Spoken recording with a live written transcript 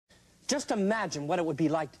Just imagine what it would be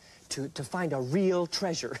like to find a real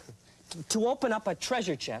treasure. To open up a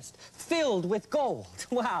treasure chest filled with gold.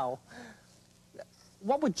 Wow.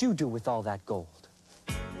 What would you do with all that gold?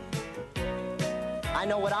 I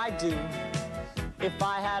know what I'd do if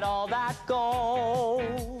I had all that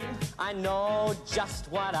gold. I know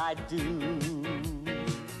just what I'd do.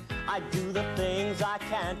 I'd do the things I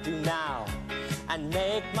can't do now and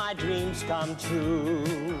make my dreams come true.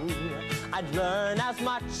 I'd learn as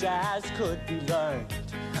much as could be learned.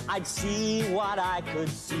 I'd see what I could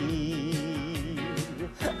see.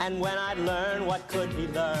 And when I'd learn what could be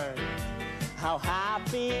learned, how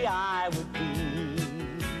happy I would be.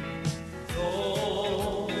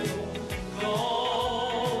 Gold,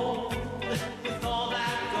 gold, with all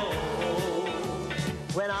that gold.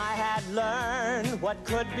 When I had learned what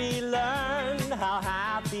could be learned, how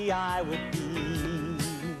happy I would be.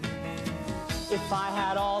 If I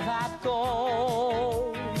had all that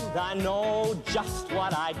gold, I know just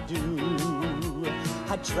what I'd do.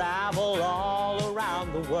 I'd travel all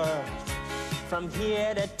around the world, from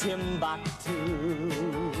here to Timbuktu.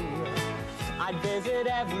 I'd visit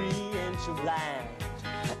every inch of land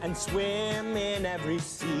and swim in every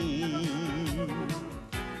sea.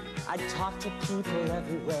 I'd talk to people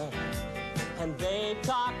everywhere, and they'd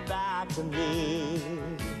talk back to me.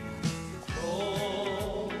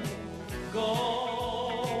 Gold,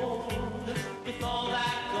 gold, with all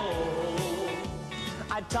that gold.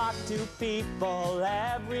 I'd talk to people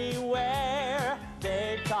everywhere,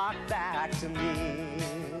 they'd talk back to me.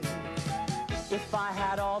 If I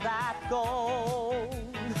had all that gold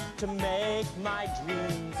to make my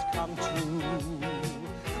dreams come true,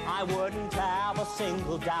 I wouldn't have a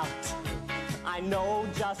single doubt. I know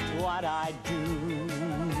just what I'd do.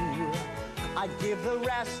 I'd give the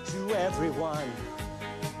rest to everyone,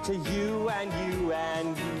 to you and you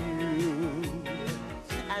and you.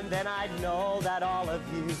 And then I'd know that all of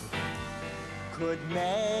you could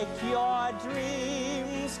make your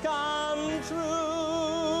dreams come true.